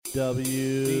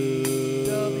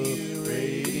WDW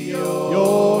Radio,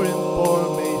 your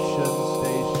information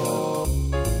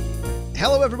station.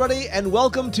 Hello, everybody, and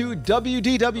welcome to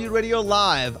WDW Radio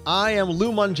Live. I am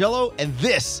Lou Mongello, and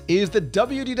this is the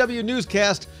WDW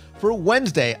NewsCast for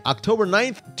Wednesday, October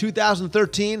 9th,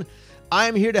 2013. I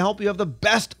am here to help you have the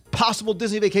best possible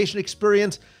Disney vacation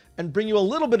experience and bring you a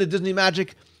little bit of Disney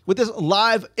magic with this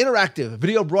live interactive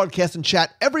video broadcast and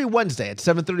chat every Wednesday at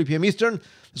 7:30 p.m. Eastern.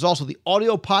 There's also the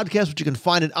audio podcast, which you can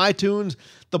find in iTunes,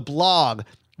 the blog,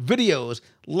 videos,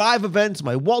 live events,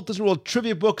 my Walt Disney World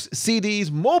trivia books, CDs,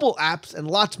 mobile apps,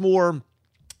 and lots more.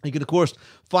 You can, of course,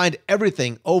 find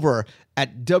everything over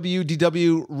at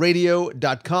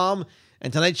WDWRadio.com.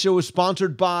 And tonight's show is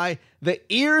sponsored by The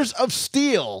Ears of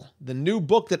Steel, the new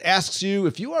book that asks you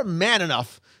if you are man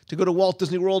enough to go to Walt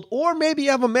Disney World, or maybe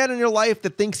you have a man in your life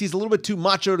that thinks he's a little bit too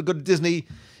macho to go to Disney.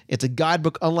 It's a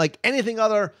guidebook unlike anything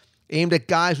other, aimed at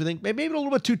guys who think maybe a little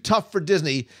bit too tough for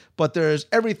Disney, but there's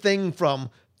everything from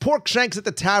pork shanks at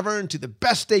the tavern to the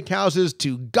best steakhouses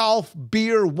to golf,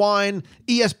 beer, wine,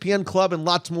 ESPN Club, and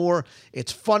lots more.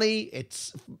 It's funny,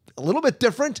 it's a little bit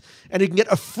different, and you can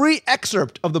get a free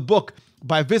excerpt of the book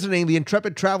by visiting the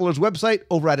Intrepid Traveler's website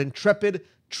over at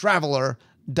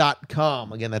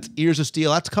intrepidtraveler.com. Again, that's Ears of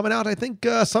Steel. That's coming out, I think,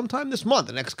 sometime this month,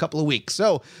 the next couple of weeks.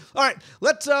 So, all right,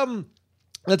 let's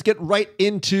get right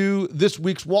into this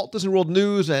week's Walt Disney World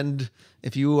news. And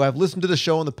if you have listened to the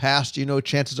show in the past, you know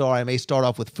chances are I may start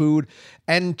off with food.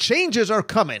 And changes are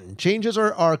coming. Changes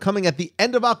are coming at the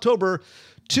end of October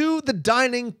to the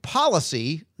dining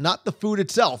policy, not the food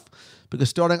itself. Because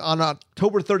starting on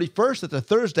October 31st, that's a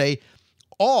Thursday,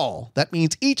 that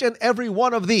means each and every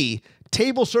one of the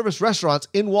table service restaurants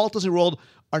in Walt Disney World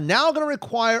are now going to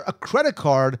require a credit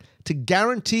card to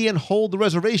guarantee and hold the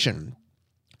reservation.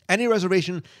 Any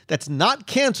reservation that's not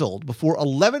canceled before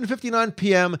 11:59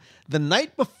 p.m. the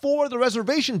night before the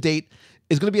reservation date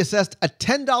is going to be assessed a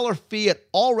 $10 fee at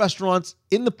all restaurants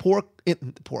in the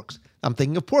parks. I'm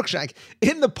thinking of pork shank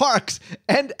in the parks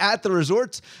and at the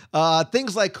resorts.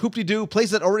 Things like Hoop-de-Doo,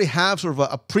 places that already have sort of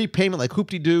a prepayment like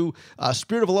Hoop-de-Doo,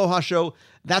 Spirit of Aloha show.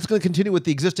 That's going to continue with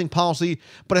the existing policy.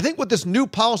 But I think what this new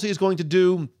policy is going to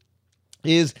do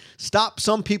is stop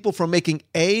some people from making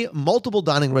multiple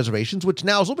dining reservations, which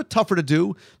now is a little bit tougher to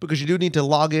do because you do need to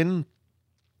log in.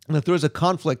 And if there is a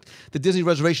conflict, the Disney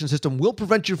reservation system will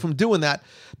prevent you from doing that.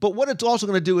 But what it's also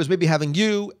going to do is maybe having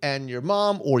you and your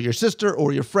mom or your sister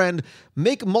or your friend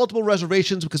make multiple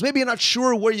reservations because maybe you're not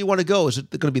sure where you want to go. Is it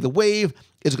going to be the Wave?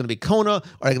 Is it going to be Kona?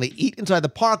 Are you going to eat inside the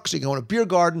parks? Are you going to a beer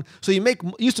garden? So you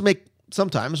used to make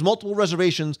sometimes multiple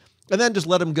reservations and then just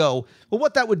let them go. But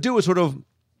what that would do is sort of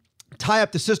tie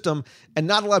up the system and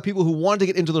not allow people who want to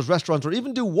get into those restaurants or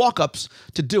even do walk-ups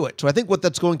to do it. So I think what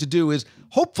that's going to do is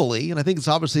hopefully, and I think it's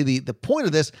obviously the point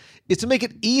of this, is to make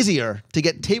it easier to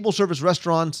get table service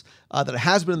restaurants that it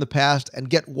has been in the past and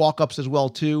get walk-ups as well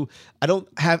too. I don't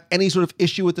have any sort of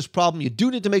issue with this problem. You do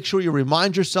need to make sure you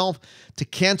remind yourself to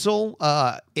cancel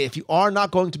if you are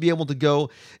not going to be able to go.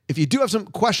 If you do have some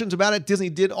questions about it, Disney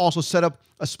did also set up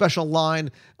a special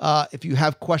line if you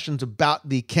have questions about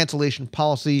the cancellation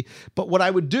policy. But what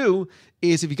I would do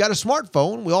is if you got a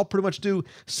smartphone, we all pretty much do,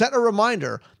 set a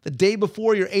reminder the day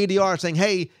before your ADR saying,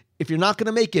 hey, if you're not going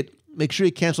to make it, make sure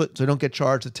you cancel it so you don't get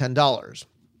charged the $10.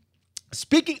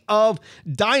 Speaking of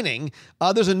dining,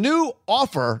 there's a new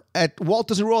offer at Walt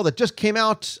Disney World that just came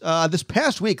out this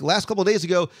past week, last couple of days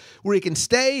ago, where you can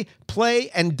stay, play,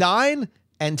 and dine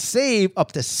and save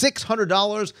up to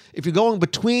 $600 if you're going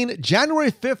between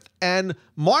January 5th and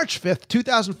March 5th,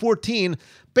 2014.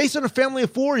 Based on a family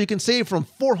of four, you can save from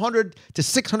 $400 to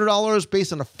 $600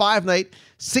 based on a 5-night,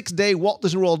 6-day Walt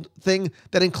Disney World thing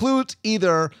that includes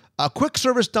either quick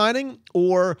service dining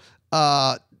or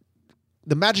the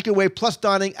Magic Your Way Plus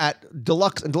dining at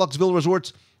Deluxe and Deluxeville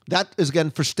Resorts. That is,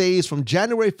 again, for stays from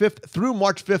January 5th through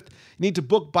March 5th. You need to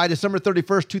book by December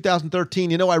 31st,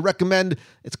 2013. You know, I recommend,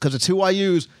 it's because it's who I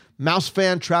use,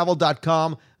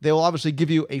 mousefantravel.com. They will obviously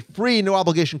give you a free,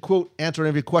 no-obligation quote, answer any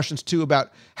of your questions, too,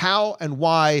 about how and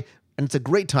why, and it's a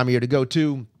great time of year to go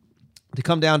to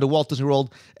come down to Walt Disney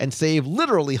World and save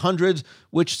literally hundreds,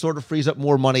 which sort of frees up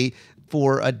more money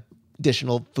for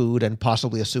additional food and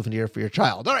possibly a souvenir for your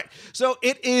child. All right, so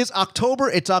it is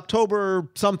October. It's October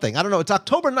something. I don't know. It's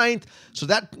October 9th, so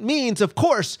that means, of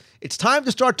course, it's time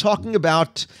to start talking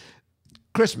about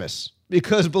Christmas.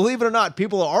 Because believe it or not,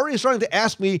 people are already starting to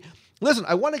ask me, listen,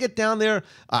 I want to get down there.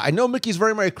 I know Mickey's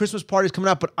Very Merry Christmas Party is coming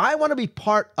up, but I want to be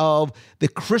part of the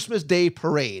Christmas Day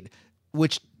Parade,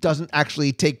 which doesn't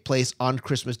actually take place on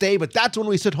Christmas Day, but that's when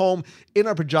we sit home in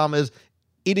our pajamas,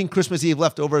 eating Christmas Eve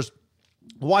leftovers,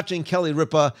 watching Kelly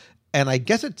Ripa, and I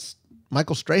guess it's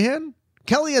Michael Strahan?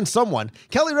 Kelly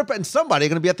Ripa and somebody are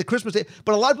going to be at the Christmas Day,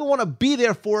 but a lot of people want to be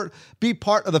there for it, be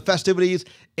part of the festivities.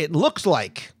 It looks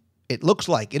like,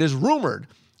 it is rumored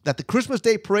that the Christmas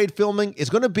Day parade filming is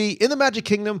going to be in the Magic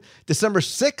Kingdom December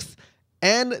 6th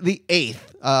and the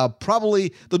 8th.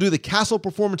 Probably they'll do the castle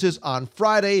performances on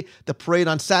Friday, the parade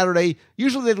on Saturday.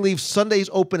 Usually they leave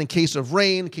Sundays open in case of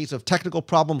rain, in case of technical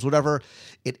problems, whatever.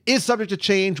 It is subject to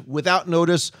change without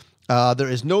notice. There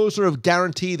is no sort of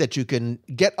guarantee that you can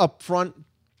get up front.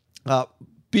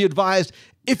 Be advised,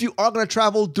 if you are going to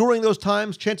travel during those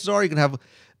times, chances are you're going to have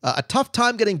a tough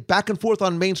time getting back and forth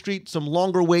on Main Street, some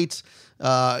longer waits.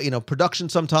 Production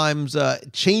sometimes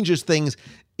changes things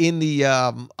in the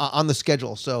on the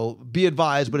schedule. So be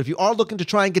advised. But if you are looking to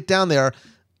try and get down there,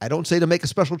 I don't say to make a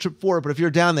special trip for it, but if you're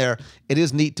down there, it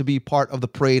is neat to be part of the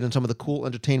parade and some of the cool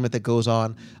entertainment that goes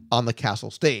on the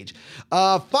castle stage.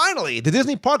 Finally, the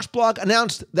Disney Parks blog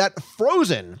announced that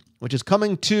Frozen, which is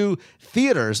coming to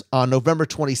theaters on November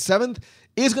 27th,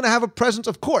 is going to have a presence,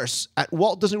 of course, at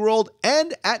Walt Disney World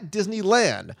and at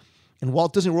Disneyland. In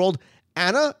Walt Disney World,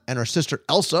 Anna and her sister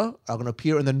Elsa are going to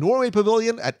appear in the Norway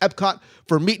Pavilion at Epcot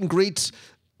for meet and greets.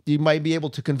 You might be able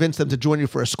to convince them to join you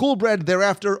for a school bread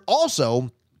thereafter.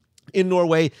 Also, in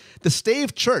Norway, the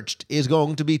Stave Church is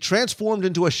going to be transformed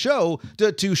into a show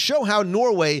to show how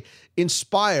Norway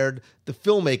inspired the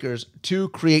filmmakers to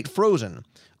create Frozen.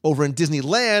 Over in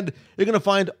Disneyland, you're going to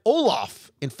find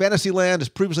Olaf in Fantasyland, as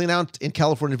previously announced in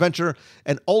California Adventure,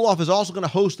 and Olaf is also going to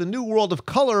host the new World of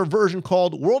Color version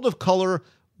called World of Color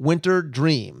Winter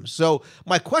Dreams. So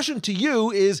my question to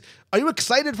you is, are you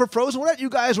excited for Frozen? What about you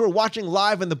guys who are watching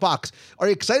live in the box? Are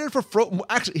you excited for Frozen?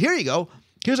 Actually, here you go.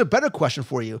 Here's a better question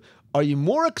for you. Are you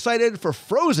more excited for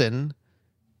Frozen,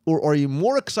 or are you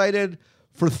more excited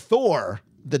for Thor,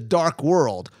 The Dark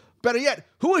World? Better yet,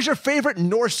 who is your favorite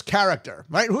Norse character,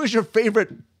 right? Who is your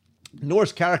favorite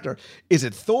Norse character? Is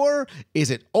it Thor? Is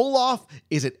it Olaf?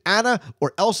 Is it Anna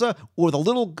or Elsa? Or the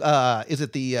little, is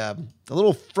it the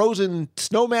little frozen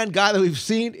snowman guy that we've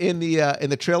seen in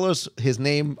the trailers? His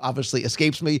name obviously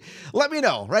escapes me. Let me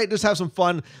know, right? Just have some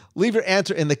fun. Leave your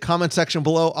answer in the comment section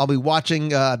below. I'll be watching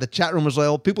the chat room as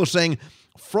well. People are saying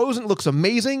Frozen looks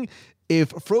amazing. If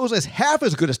Frozen is half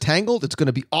as good as Tangled, it's going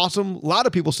to be awesome. A lot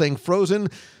of people saying Frozen.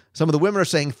 Some of the women are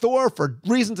saying Thor for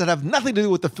reasons that have nothing to do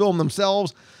with the film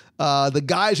themselves. The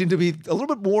guys seem to be a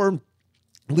little bit more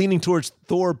leaning towards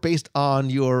Thor based on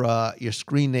your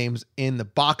screen names in the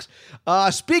box.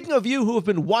 Speaking of you who have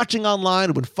been watching online, who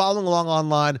have been following along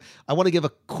online, I want to give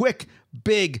a quick,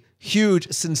 big,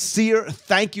 huge, sincere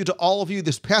thank you to all of you.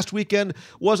 This past weekend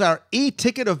was our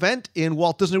e-ticket event in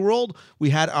Walt Disney World. We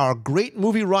had our Great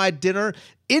Movie Ride dinner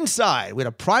inside. We had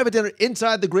a private dinner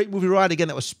inside the Great Movie Ride. Again,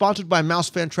 that was sponsored by Mouse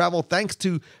Fan Travel. Thanks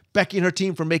to Becky and her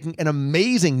team for making an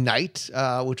amazing night,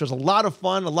 which was a lot of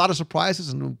fun, a lot of surprises,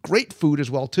 and great food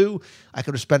as well, too. I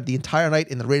could have spent the entire night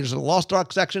in the Raiders of the Lost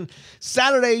Ark section.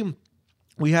 Saturday,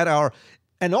 we had our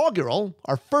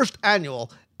first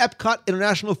annual Epcot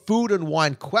International Food and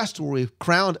Wine Quest, where we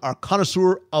crowned our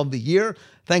Connoisseur of the Year.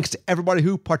 Thanks to everybody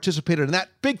who participated in that.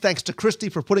 Big thanks to Christy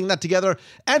for putting that together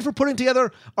and for putting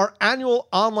together our annual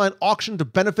online auction to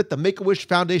benefit the Make-A-Wish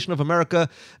Foundation of America.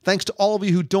 Thanks to all of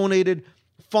you who donated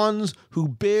funds, who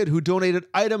bid, who donated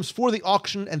items for the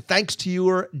auction, and thanks to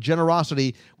your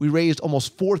generosity, we raised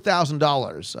almost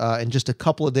 $4,000 in just a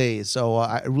couple of days. So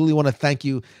I really want to thank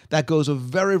you. That goes a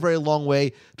very, very long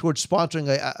way towards sponsoring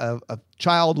a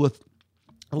child with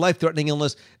a life-threatening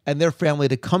illness and their family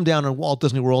to come down in Walt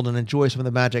Disney World and enjoy some of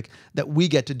the magic that we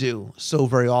get to do so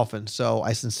very often. So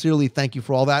I sincerely thank you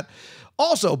for all that.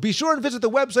 Also, be sure and visit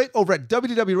the website over at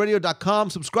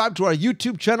WDWRadio.com. Subscribe to our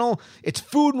YouTube channel. It's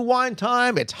food and wine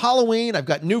time. It's Halloween. I've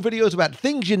got new videos about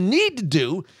things you need to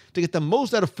do to get the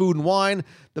most out of food and wine,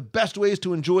 the best ways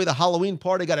to enjoy the Halloween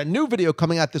party. I got a new video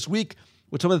coming out this week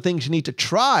with some of the things you need to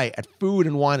try at food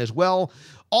and wine as well.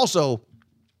 Also,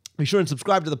 be sure and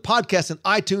subscribe to the podcast in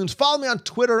iTunes. Follow me on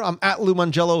Twitter. I'm at Lou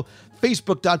Mangello,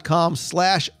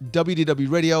 Facebook.com/WDW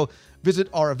Radio. Visit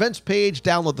our events page,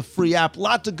 download the free app.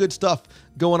 Lots of good stuff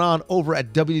going on over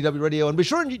at WDW Radio. And be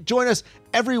sure and join us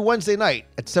every Wednesday night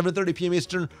at 7:30 p.m.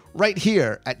 Eastern right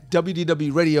here at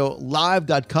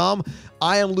WDWRadioLive.com.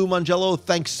 I am Lou Mangello.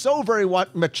 Thanks so very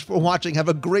much for watching. Have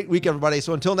a great week, everybody.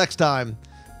 So until next time,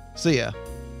 see ya.